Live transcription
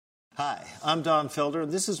Hi, I'm Don Felder,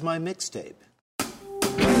 and this is my mixtape.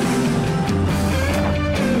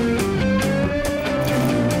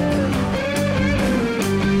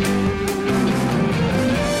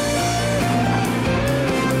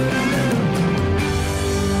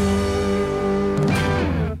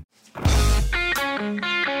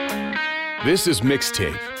 This is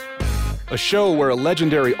Mixtape, a show where a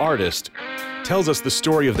legendary artist tells us the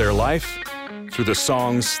story of their life through the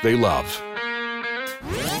songs they love.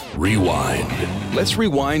 Rewind. Let's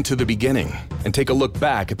rewind to the beginning and take a look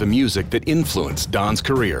back at the music that influenced Don's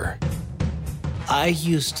career. I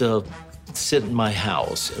used to sit in my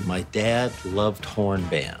house, and my dad loved horn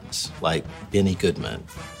bands like Benny Goodman,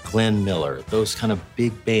 Glenn Miller, those kind of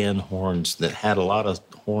big band horns that had a lot of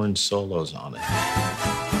horn solos on it.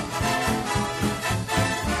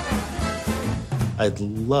 I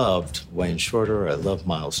loved Wayne Shorter, I loved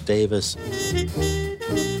Miles Davis.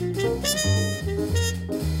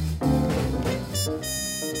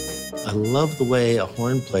 I love the way a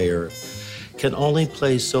horn player can only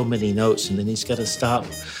play so many notes, and then he's got to stop,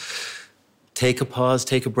 take a pause,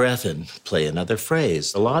 take a breath, and play another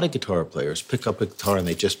phrase. A lot of guitar players pick up a guitar and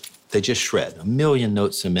they just shred 1 million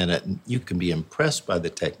notes a minute, and you can be impressed by the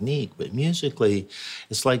technique, but musically,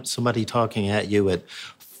 it's like somebody talking at you at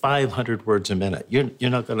 500 words a minute. You're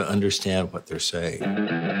not going to understand what they're saying.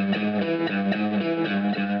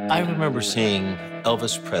 I remember seeing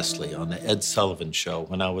Elvis Presley on the Ed Sullivan Show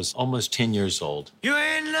when I was almost 10 years old. You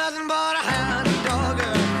ain't nothing but a hound dog,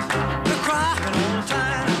 you're crying all the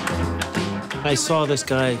time. I saw this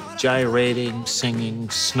guy gyrating, singing,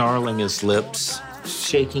 snarling his lips,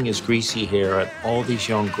 shaking his greasy hair at all these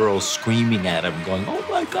young girls screaming at him, going, "Oh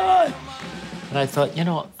my God." And I thought,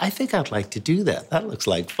 I think I'd like to do that. That looks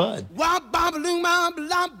like fun.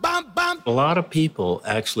 A lot of people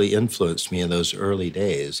actually influenced me in those early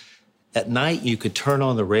days. At night, you could turn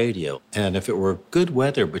on the radio, and if it were good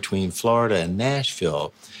weather between Florida and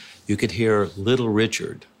Nashville, you could hear Little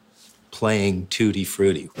Richard playing Tutti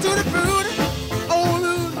Frutti. Tutti Frutti, oh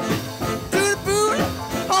Tutti Frutti,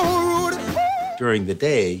 oh Rudy. During the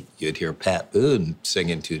day, you'd hear Pat Boone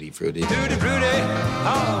singing Tutti Frutti. Tutti Frutti,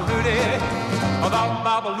 oh Rudy.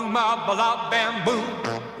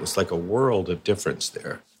 It was like a world of difference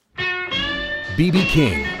there. B.B.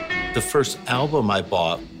 King. The first album I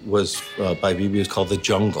bought was by B.B. It was called The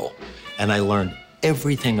Jungle, and I learned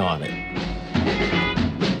everything on it.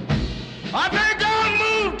 I think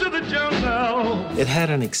I'll move to the jungle. It had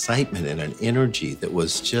an excitement and an energy that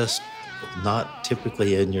was just not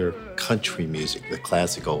typically in your country music, the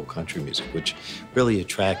classical country music, which really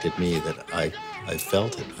attracted me. That I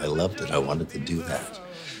felt it, I loved it, I wanted to do that.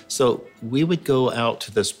 So we would go out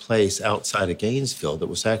to this place outside of Gainesville that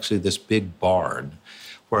was actually this big barn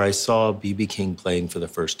where I saw B.B. King playing for the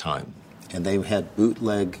first time. And they had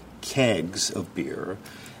bootleg kegs of beer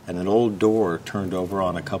and an old door turned over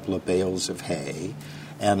on a couple of bales of hay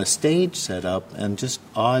and a stage set up and just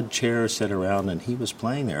odd chairs set around, and he was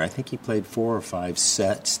playing there. I think he played 4 or 5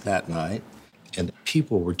 sets that night. And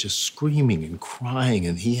people were just screaming and crying,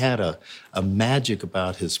 and he had a magic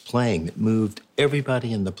about his playing that moved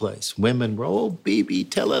everybody in the place. Women were, "Oh, BB,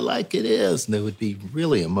 tell it like it is," and they would be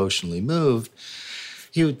really emotionally moved.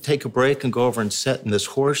 He would take a break and go over and sit in this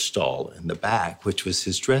horse stall in the back, which was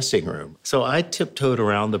his dressing room. So I tiptoed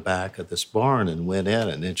around the back of this barn and went in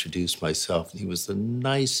and introduced myself, and he was the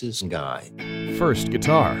nicest guy. First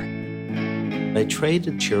guitar. I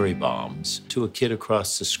traded cherry bombs to a kid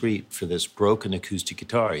across the street for this broken acoustic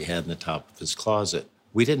guitar he had in the top of his closet.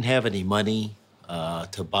 We didn't have any money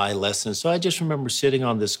to buy lessons, so I just remember sitting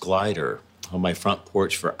on this glider on my front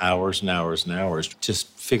porch for hours and hours and hours, just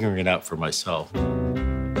figuring it out for myself.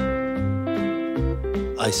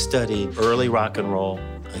 I studied early rock and roll.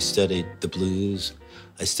 I studied the blues.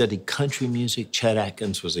 I studied country music. Chet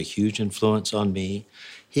Atkins was a huge influence on me.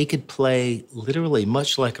 He could play literally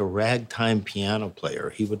much like a ragtime piano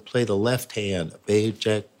player. He would play the left hand, babe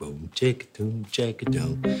jack, boom, jack-a-doom,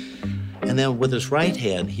 jack-a-doom. And then with his right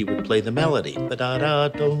hand, he would play the melody.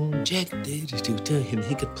 Ba-da-da-doom, jack-a-doo-doo-doo. And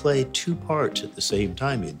he could play 2 parts at the same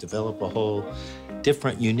time. He'd develop a whole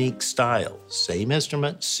different, unique style. Same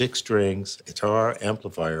instrument, 6 strings, guitar,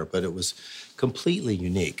 amplifier, but it was completely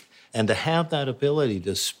unique. And to have that ability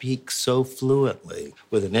to speak so fluently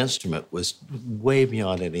with an instrument was way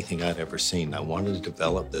beyond anything I'd ever seen. I wanted to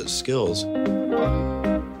develop those skills.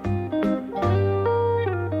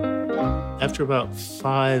 After about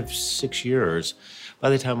 5, 6 years, by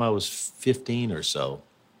the time I was 15 or so,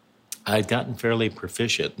 I'd gotten fairly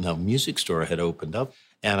proficient. Now, a music store had opened up,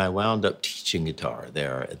 And I wound up teaching guitar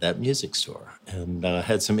there at that music store. And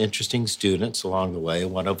had some interesting students along the way,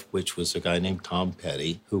 one of which was a guy named Tom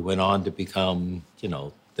Petty, who went on to become, you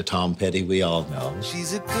know, the Tom Petty we all know.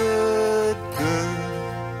 She's a good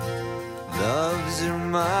girl, loves her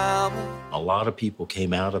mama. A lot of people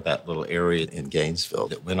came out of that little area in Gainesville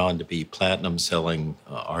that went on to be platinum-selling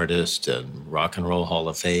artists and Rock and Roll Hall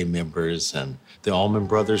of Fame members. And the Allman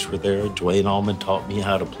Brothers were there. Dwayne Allman taught me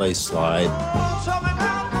how to play slide.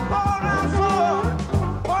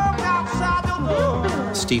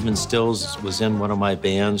 Stephen Stills was in one of my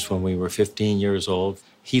bands when we were 15 years old.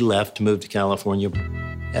 He left to move to California.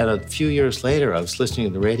 And a few years later, I was listening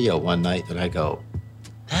to the radio one night and I go,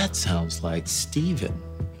 that sounds like Stephen.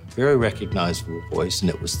 Very recognizable voice, and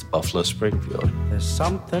it was the Buffalo Springfield. There's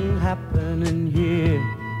something happening here,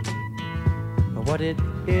 but what it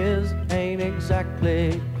is ain't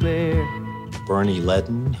exactly clear. Bernie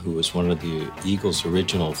Ledden, who was one of the Eagles'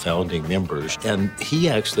 original founding members, and he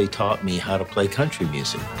actually taught me how to play country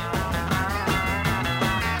music.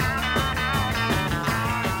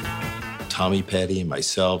 Tommy Petty and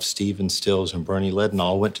myself, Stephen Stills, and Bernie Ledden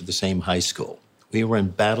all went to the same high school. We were in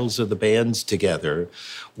battles of the bands together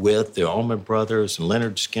with the Allman Brothers and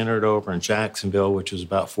Leonard Skinner over in Jacksonville, which was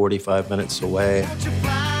about 45 minutes away.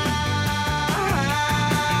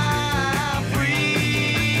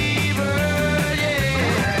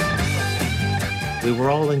 We were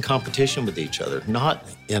all in competition with each other, not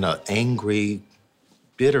in an angry,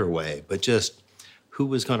 bitter way, but just who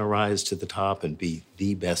was going to rise to the top and be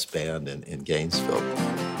the best band in Gainesville.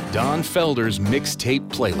 Don Felder's mixtape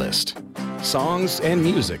playlist. Songs and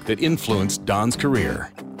music that influenced Don's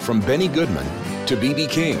career. From Benny Goodman to B.B.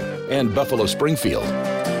 King and Buffalo Springfield.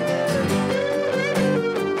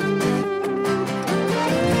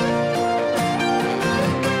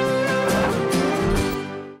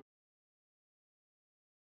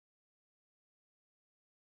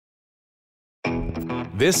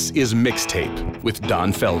 This is Mixtape with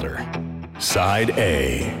Don Felder. Side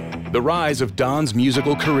A. The rise of Don's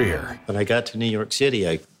musical career. When I got to New York City,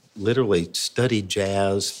 I literally studied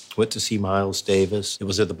jazz, went to see Miles Davis. It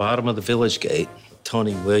was at the bottom of the Village Gate.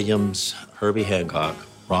 Tony Williams, Herbie Hancock,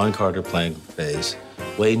 Ron Carter playing bass,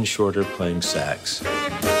 Wayne Shorter playing sax.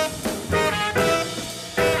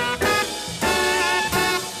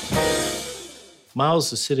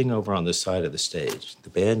 Miles is sitting over on the side of the stage. The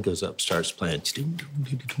band goes up, starts playing.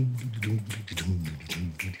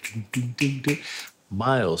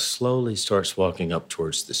 Miles slowly starts walking up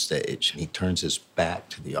towards the stage, and he turns his back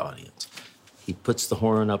to the audience. He puts the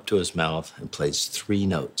horn up to his mouth and plays 3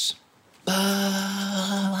 notes.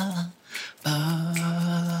 Ba,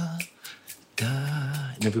 ba, da.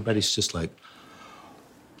 And everybody's just like,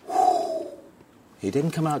 whew. He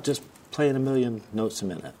didn't come out just playing a million notes a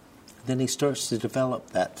minute. Then he starts to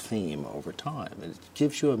develop that theme over time. It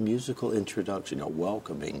gives you a musical introduction, a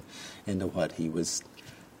welcoming into what he was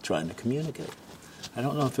trying to communicate. I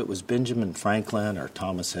don't know if it was Benjamin Franklin or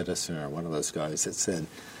Thomas Edison or one of those guys that said,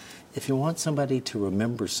 if you want somebody to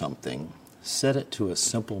remember something, set it to a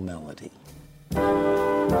simple melody.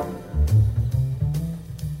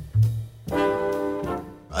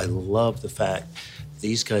 I love the fact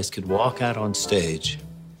these guys could walk out on stage,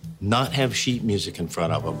 not have sheet music in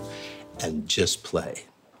front of them, and just play,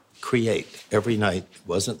 create. Every night, it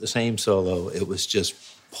wasn't the same solo, it was just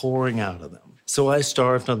pouring out of them. So I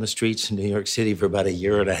starved on the streets in New York City for about 1.5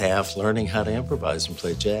 years, learning how to improvise and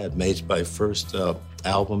play jazz. Made my first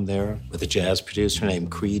album there with a jazz producer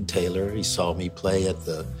named Creed Taylor. He saw me play at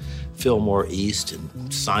the Fillmore East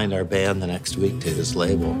and signed our band the next week to his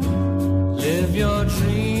label. Live your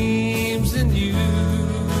dreams and you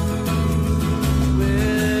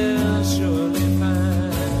will surely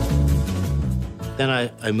find. Then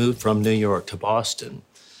I moved from New York to Boston.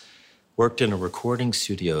 Worked in a recording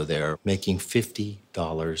studio there, making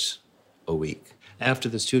 $50 a week. After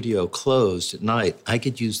the studio closed at night, I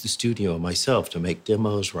could use the studio myself to make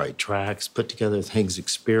demos, write tracks, put together things,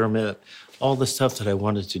 experiment, all the stuff that I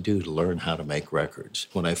wanted to do to learn how to make records.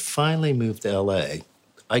 When I finally moved to LA,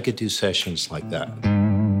 I could do sessions like that.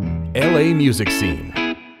 LA music scene.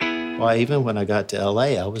 Well, even when I got to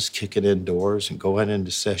LA, I was kicking in doors and going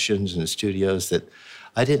into sessions and studios that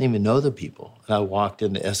I didn't even know the people. And I walked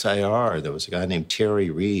into SIR. There was a guy named Terry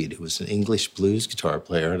Reed, who was an English blues guitar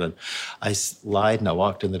player. And I lied, and I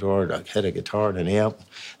walked in the door, and I had a guitar and an amp.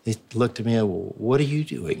 They looked at me and, well, what are you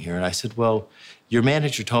doing here? And I said, well, your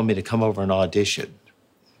manager told me to come over and audition.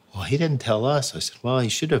 Well, he didn't tell us. I said, well, he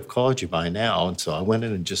should have called you by now. And so I went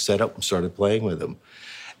in and just set up and started playing with him.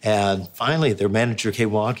 And finally, their manager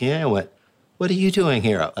came walking in and went, what are you doing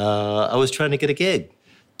here? I was trying to get a gig.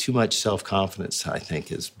 Too much self-confidence, I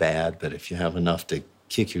think, is bad, but if you have enough to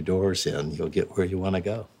kick your doors in, you'll get where you want to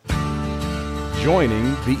go.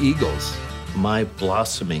 Joining the Eagles. My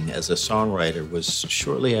blossoming as a songwriter was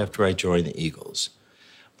shortly after I joined the Eagles.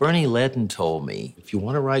 Bernie Ledden told me, if you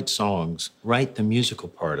want to write songs, write the musical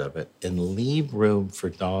part of it and leave room for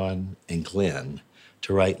Don and Glenn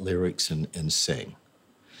to write lyrics and sing.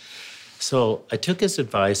 So I took his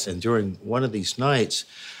advice, and during one of these nights,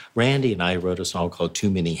 Randy and I wrote a song called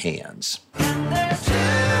Too Many Hands.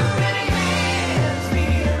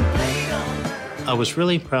 I was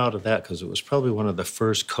really proud of that because it was probably one of the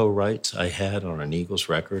first co-writes I had on an Eagles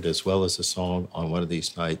record, as well as a song on one of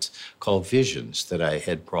these nights called Visions that I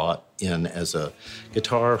had brought in as a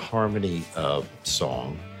guitar harmony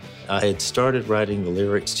song. I had started writing the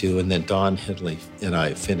lyrics to, and then Don Henley and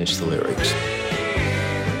I finished the lyrics.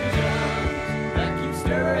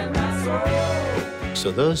 So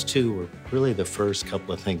those two were really the first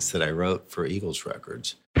couple of things that I wrote for Eagles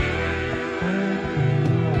records.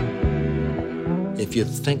 If you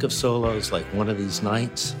think of solos like One of These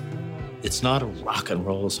Nights, it's not a rock and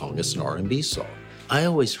roll song, it's an R&B song. I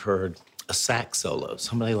always heard a sax solo,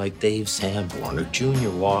 somebody like Dave Sanborn or Junior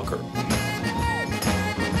Walker.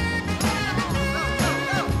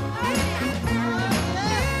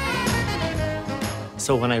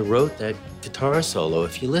 So when I wrote that guitar solo,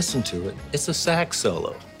 if you listen to it, it's a sax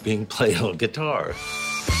solo being played on guitar.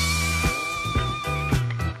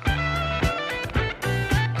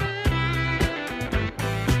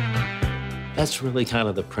 That's really kind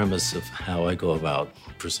of the premise of how I go about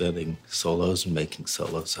presenting solos and making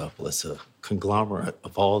solos up. It's a conglomerate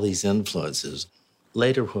of all these influences.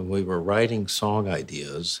 Later, when we were writing song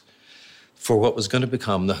ideas for what was going to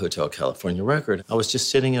become the Hotel California record, I was just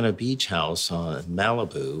sitting in a beach house in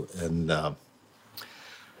Malibu, and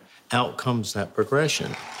out comes that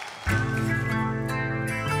progression.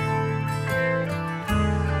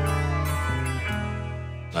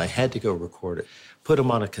 I had to go record it, put them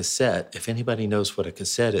on a cassette, if anybody knows what a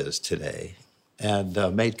cassette is today,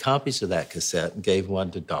 and made copies of that cassette and gave one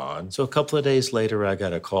to Don. So a couple of days later, I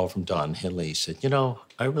got a call from Don Henley. He said, you know,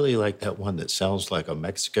 I really like that one that sounds like a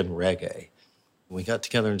Mexican reggae. We got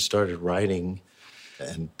together and started writing,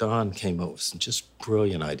 and Don came up with some just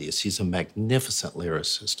brilliant ideas. He's a magnificent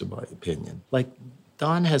lyricist, in my opinion. Like,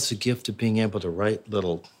 Don has the gift of being able to write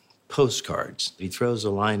little postcards. He throws a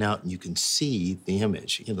line out and you can see the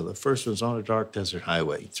image. You know, the first one's on a dark desert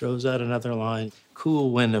highway. He throws out another line,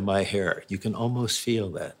 cool wind in my hair. You can almost feel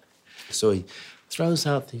that. So he throws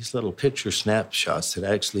out these little picture snapshots that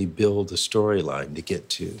actually build the storyline to get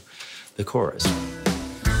to the chorus.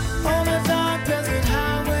 On a dark desert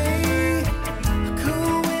highway, a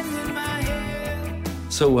cool wind in my hair.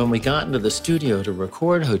 So when we got into the studio to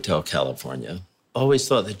record Hotel California, I always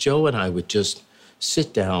thought that Joe and I would just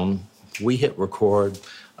sit down, we hit record,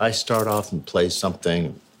 I start off and play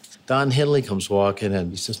something. Don Henley comes walking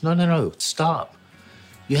in, he says, no, stop.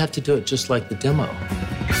 You have to do it just like the demo.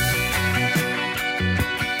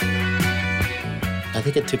 I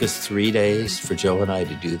think it took us 3 days for Joe and I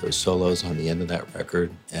to do those solos on the end of that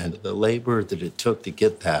record, and the labor that it took to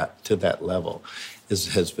get that to that level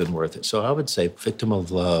has been worth it. So I would say Victim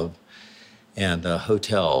of Love and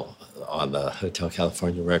Hotel on the Hotel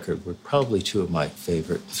California record were probably two of my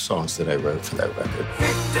favorite songs that I wrote for that record.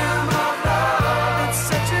 Victim of love, it's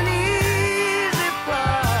such an easy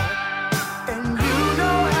part, and you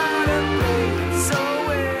know how to play it so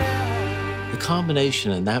well. The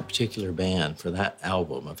combination in that particular band for that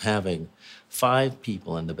album of having 5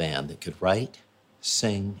 people in the band that could write,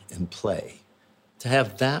 sing, and play, to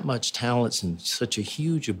have that much talent in such a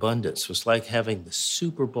huge abundance was like having the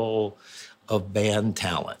Super Bowl of band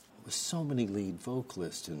talent. With so many lead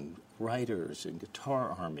vocalists and writers and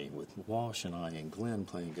guitar army with Walsh and I and Glenn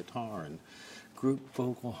playing guitar and group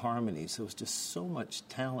vocal harmonies. There was just so much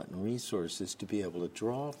talent and resources to be able to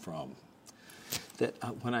draw from that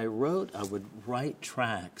when I wrote, I would write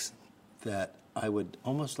tracks that I would,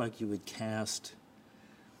 almost like you would cast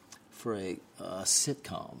for a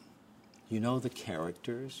sitcom. You know the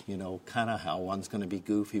characters, you know kind of how one's going to be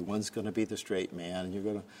goofy, one's going to be the straight man, and you're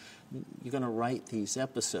going to write these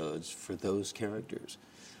episodes for those characters.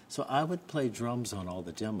 So I would play drums on all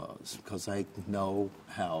the demos because I know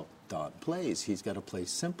how Don plays. He's got to play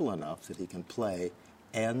simple enough that he can play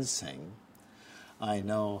and sing. I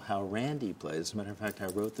know how Randy plays. As a matter of fact, I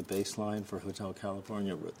wrote the bass line for Hotel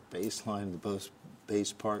California, wrote the bass line, the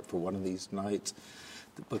bass part for One of These Nights,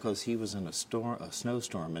 because he was in a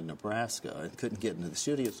snowstorm in Nebraska and couldn't get into the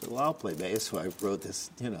studio. So, well, I'll play bass. So I wrote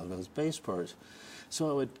this, those bass parts. So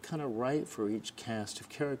I would kind of write for each cast of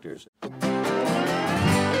characters.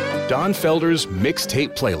 Don Felder's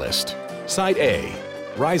Mixtape Playlist. Side A,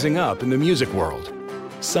 Rising Up in the Music World.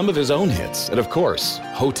 Some of his own hits, and of course,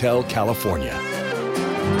 Hotel California.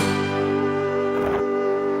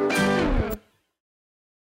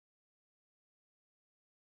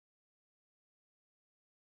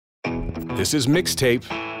 This is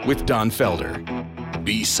Mixtape with Don Felder.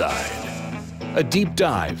 B-side. A deep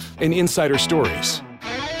dive in insider stories.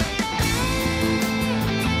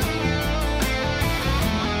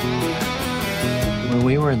 When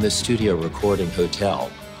we were in the studio recording Hotel,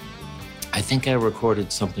 I think I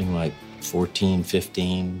recorded something like 14,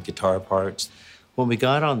 15 guitar parts. When we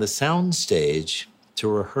got on the sound stage to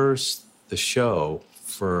rehearse the show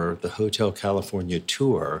for the Hotel California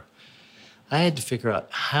tour, I had to figure out,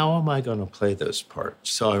 how am I going to play those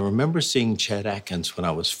parts? So I remember seeing Chet Atkins when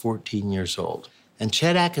I was 14 years old. And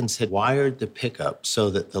Chet Atkins had wired the pickup so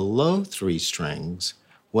that the low 3 strings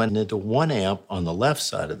went into 1 amp on the left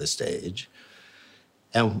side of the stage,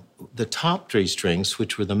 and the top 3 strings,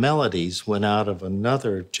 which were the melodies, went out of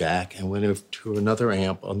another jack and went to another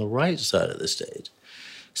amp on the right side of the stage.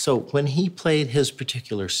 So when he played his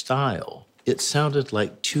particular style, it sounded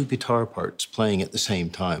like 2 guitar parts playing at the same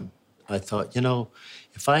time. I thought,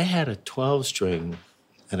 if I had a 12-string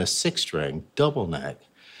and a 6-string double neck,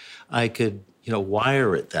 I could,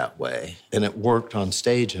 wire it that way. And it worked on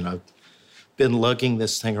stage, and I've been lugging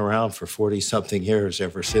this thing around for 40-something years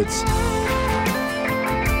ever since.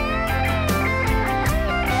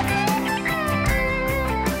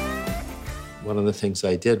 One of the things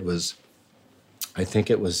I did was, I think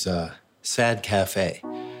it was Sad Cafe.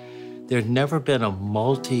 There'd never been a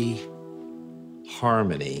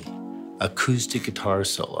multi-harmony acoustic guitar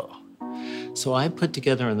solo. So I put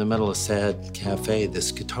together in the middle of Sad Cafe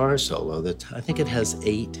this guitar solo that I think it has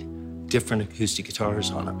 8 different acoustic guitars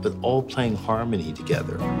on it, but all playing harmony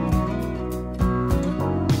together.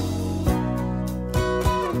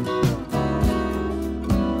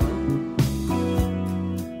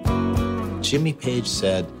 Jimmy Page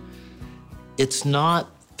said, it's not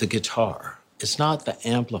the guitar, it's not the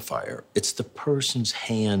amplifier, it's the person's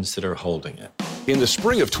hands that are holding it. In the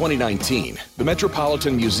spring of 2019, the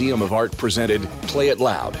Metropolitan Museum of Art presented Play It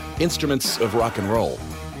Loud, Instruments of Rock and Roll.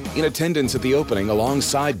 In attendance at the opening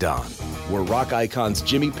alongside Don were rock icons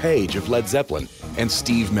Jimmy Page of Led Zeppelin and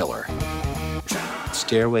Steve Miller.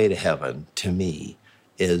 Stairway to Heaven, to me,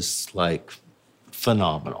 is like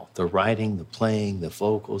phenomenal. The writing, the playing, the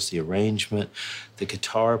vocals, the arrangement, the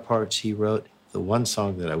guitar parts he wrote. The one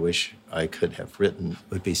song that I wish I could have written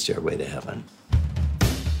would be Stairway to Heaven.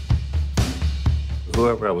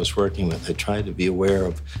 Whoever I was working with, I tried to be aware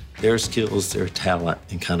of their skills, their talent,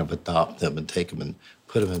 and kind of adopt them and take them and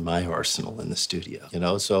put them in my arsenal in the studio,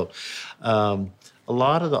 So a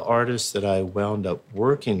lot of the artists that I wound up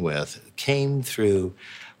working with came through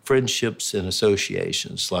friendships and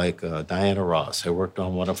associations, like Diana Ross. I worked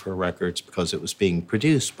on one of her records because it was being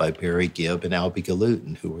produced by Barry Gibb and Albie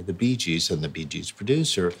Galutin, who were the Bee Gees and the Bee Gees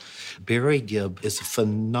producer. Barry Gibb is a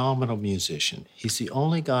phenomenal musician. He's the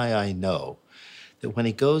only guy I know that when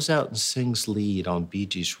he goes out and sings lead on Bee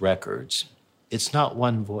Gees records, it's not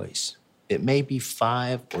one voice. It may be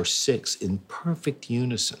 5 or 6 in perfect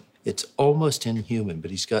unison. It's almost inhuman,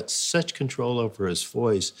 but he's got such control over his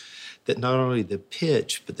voice that not only the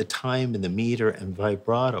pitch, but the time and the meter and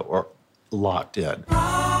vibrato are locked in.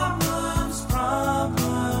 Problems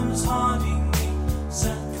haunting me,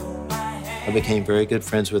 circle my head. I became very good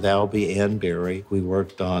friends with Albie and Barry. We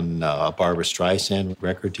worked on a Barbra Streisand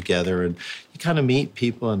record together, and you kind of meet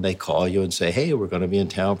people and they call you and say, hey, we're going to be in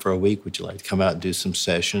town for a week. Would you like to come out and do some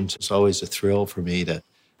sessions? It's always a thrill for me to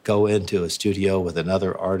go into a studio with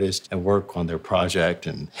another artist and work on their project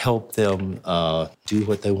and help them do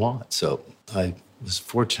what they want. So I was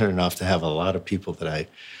fortunate enough to have a lot of people that I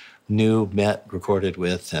knew, met, recorded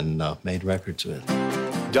with, and made records with.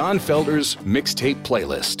 Don Felder's Mixtape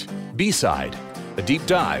Playlist. B-side, a deep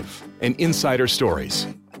dive, and insider stories.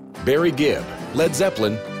 Barry Gibb, Led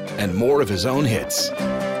Zeppelin, and more of his own hits.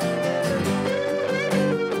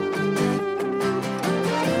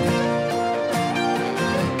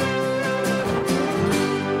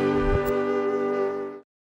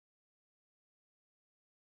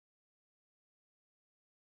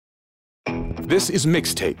 This is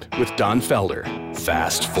Mixtape with Don Felder.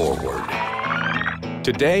 Fast forward.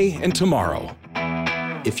 Today and tomorrow.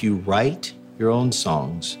 If you write your own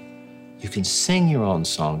songs, you can sing your own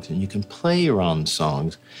songs, and you can play your own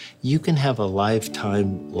songs, you can have a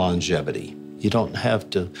lifetime longevity. You don't have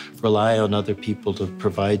to rely on other people to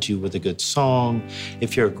provide you with a good song.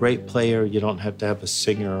 If you're a great player, you don't have to have a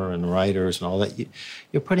singer and writers and all that.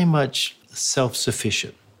 You're pretty much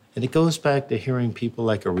self-sufficient. And it goes back to hearing people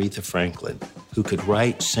like Aretha Franklin, who could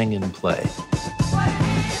write, sing, and play.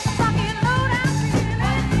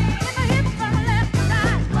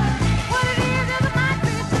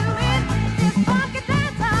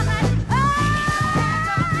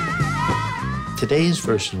 Today's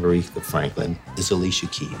version of Aretha Franklin is Alicia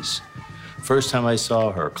Keys. First time I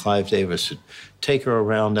saw her, Clive Davis would take her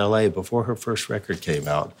around L.A. before her first record came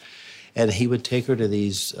out. And he would take her to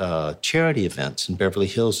these charity events in Beverly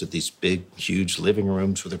Hills at these big, huge living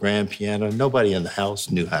rooms with a grand piano. Nobody in the house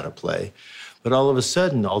knew how to play. But all of a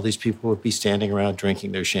sudden, all these people would be standing around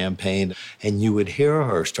drinking their champagne, and you would hear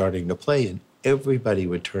her starting to play, and everybody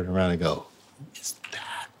would turn around and go, "Who is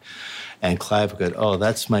that?" And Clive would go, "Oh,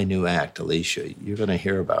 that's my new act, Alicia. You're going to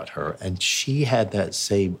hear about her." And she had that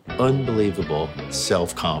same unbelievable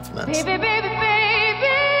self-confidence. Baby, baby, baby,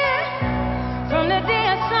 from the day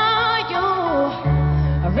I saw you,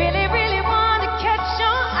 I really, really want to catch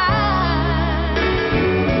your eye.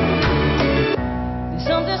 There's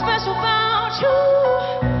something special about you,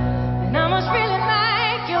 and I must really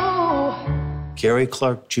like you. Gary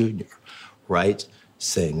Clark Jr. writes,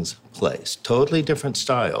 sings, plays. Totally different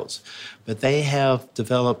styles, but they have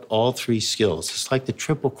developed all three skills. It's like the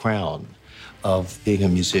triple crown of being a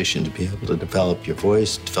musician, to be able to develop your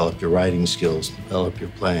voice, develop your writing skills, develop your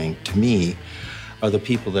playing, to me, are the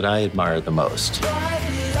people that I admire the most.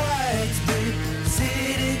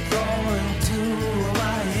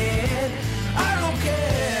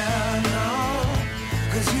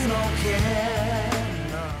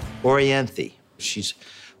 Orianthi, she's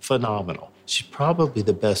phenomenal. She's probably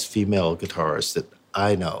the best female guitarist that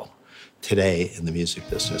I know today in the music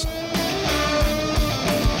business.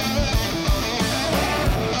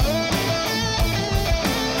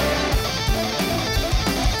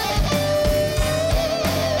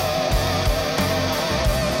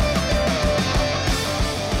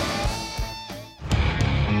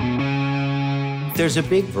 There's a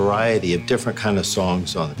big variety of different kind of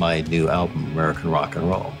songs on my new album, American Rock and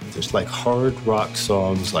Roll. There's like hard rock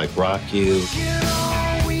songs like Rock You. Get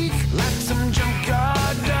all weak like some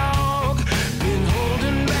junkyard dog. Been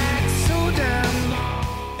holding back so damn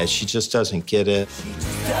long. And She Just Doesn't Get It. She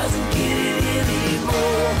just doesn't get it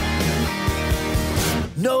anymore.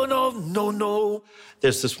 No, no, no, no.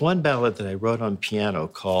 There's this one ballad that I wrote on piano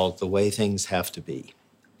called The Way Things Have to Be.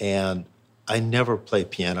 And I never play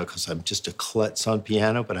piano because I'm just a klutz on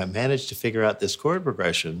piano, but I managed to figure out this chord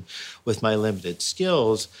progression with my limited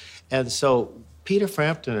skills. And so Peter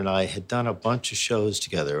Frampton and I had done a bunch of shows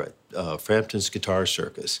together at Frampton's Guitar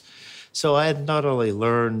Circus. So I had not only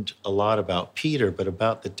learned a lot about Peter, but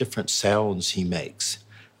about the different sounds he makes.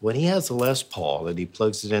 When he has a Les Paul and he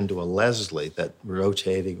plugs it into a Leslie, that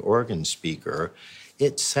rotating organ speaker,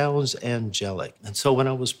 it sounds angelic. And so when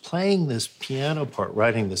I was playing this piano part,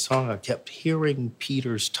 writing the song, I kept hearing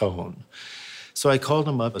Peter's tone. So I called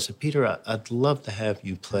him up. I said, "Peter, I'd love to have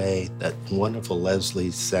you play that wonderful Leslie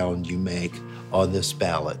sound you make on this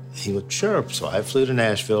ballad." He went, "Sure." So I flew to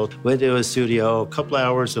Nashville, went to his studio, a couple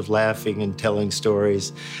hours of laughing and telling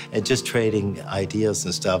stories and just trading ideas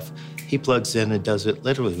and stuff. He plugs in and does it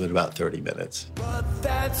literally in about 30 minutes. But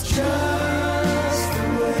that's just the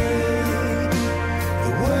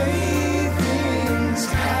way things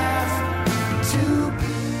have to be.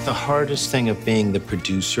 The hardest thing of being the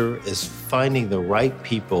producer is finding the right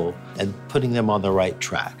people and putting them on the right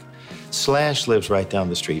track. Slash lives right down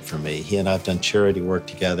the street from me. He and I have done charity work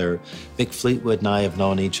together. Mick Fleetwood and I have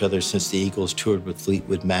known each other since the Eagles toured with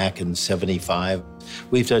Fleetwood Mac in '75.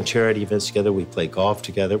 We've done charity events together. We play golf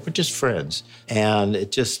together. We're just friends. And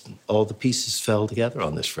it just, all the pieces fell together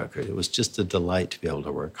on this record. It was just a delight to be able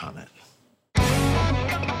to work on it.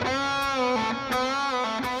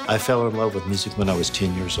 I fell in love with music when I was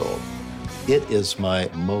 10 years old. It is my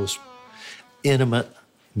most intimate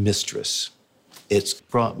mistress. It's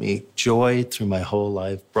brought me joy through my whole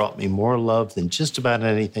life, brought me more love than just about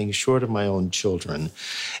anything short of my own children.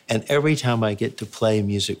 And every time I get to play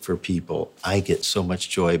music for people, I get so much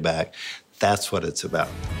joy back. That's what it's about.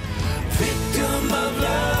 Victim of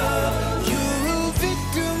love, you're a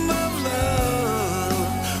victim of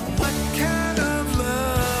love. What kind of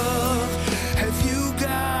love have you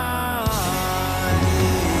got?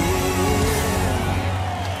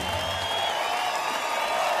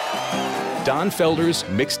 Don Felder's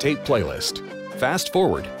Mixtape Playlist. Fast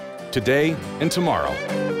forward, today and tomorrow.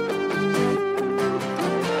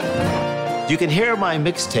 You can hear my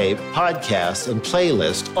mixtape, podcast, and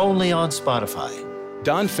playlist only on Spotify.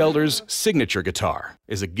 Don Felder's signature guitar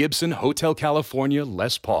is a Gibson Hotel California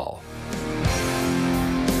Les Paul.